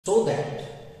So that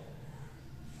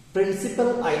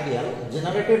principal ideal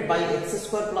generated by x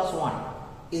square plus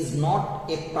 1 is not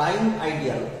a prime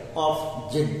ideal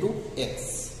of z to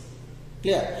x.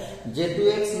 Clear? Z to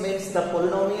x means the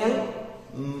polynomial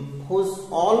whose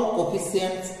all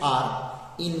coefficients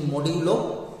are in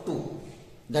modulo 2.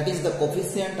 That is, the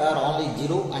coefficient are only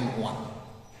 0 and 1.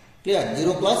 Clear?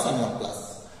 0 plus and 1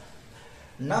 plus.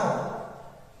 Now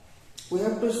we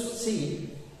have to see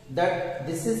that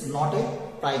this is not a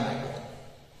prime ideal.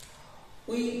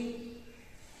 We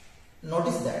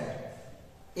notice that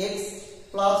x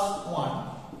plus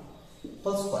 1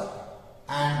 whole square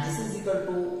and this is equal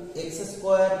to x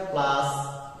square plus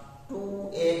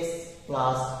 2x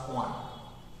plus 1,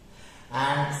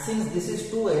 and since this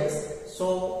is 2x,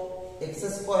 so x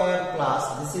square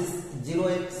plus this is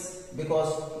 0x,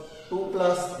 because 2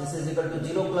 plus this is equal to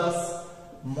 0 plus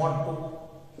mod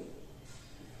 2,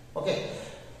 okay,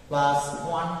 plus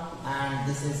 1, and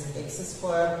this is x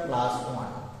square plus 1,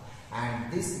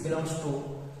 and this belongs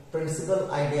to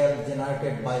principal ideal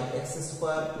generated by x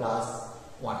square plus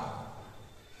 1.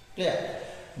 Clear?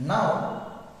 Now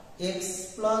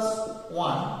x plus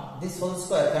 1, this whole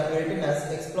square can be written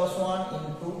as x plus 1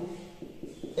 into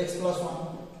x plus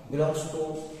 1 belongs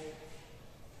to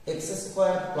x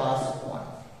square plus 1,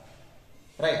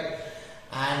 right?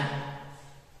 And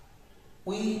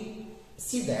we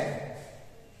see that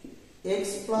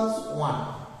x plus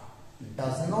 1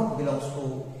 does not belongs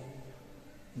to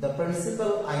the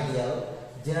principal ideal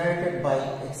generated by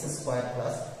x square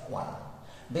plus 1,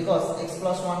 because x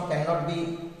plus 1 cannot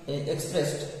be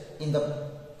expressed in the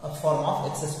form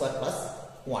of x square plus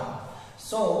 1.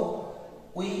 So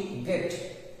we get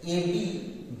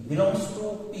AB belongs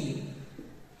to P,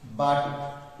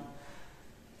 but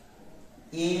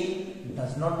A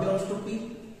does not belongs to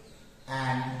P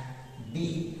and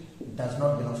B does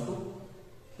not belongs to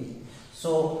P.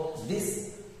 So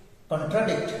this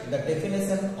contradicts the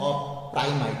definition of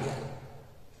prime ideal.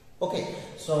 Okay,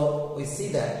 so we see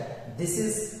that this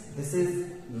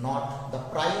is not the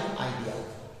prime ideal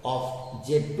of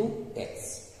z to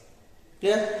x.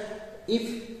 Clear?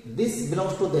 If this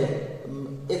belongs to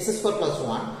the x square plus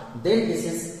 1, then this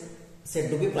is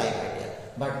said to be prime ideal.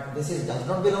 But this is does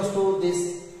not belongs to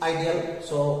this ideal,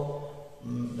 so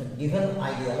the given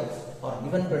ideal or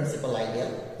given principal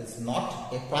ideal is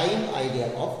not a prime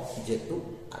ideal of z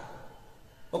to I.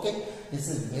 Okay, this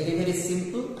is very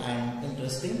simple and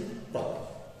interesting problem.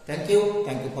 Thank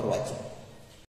you for watching.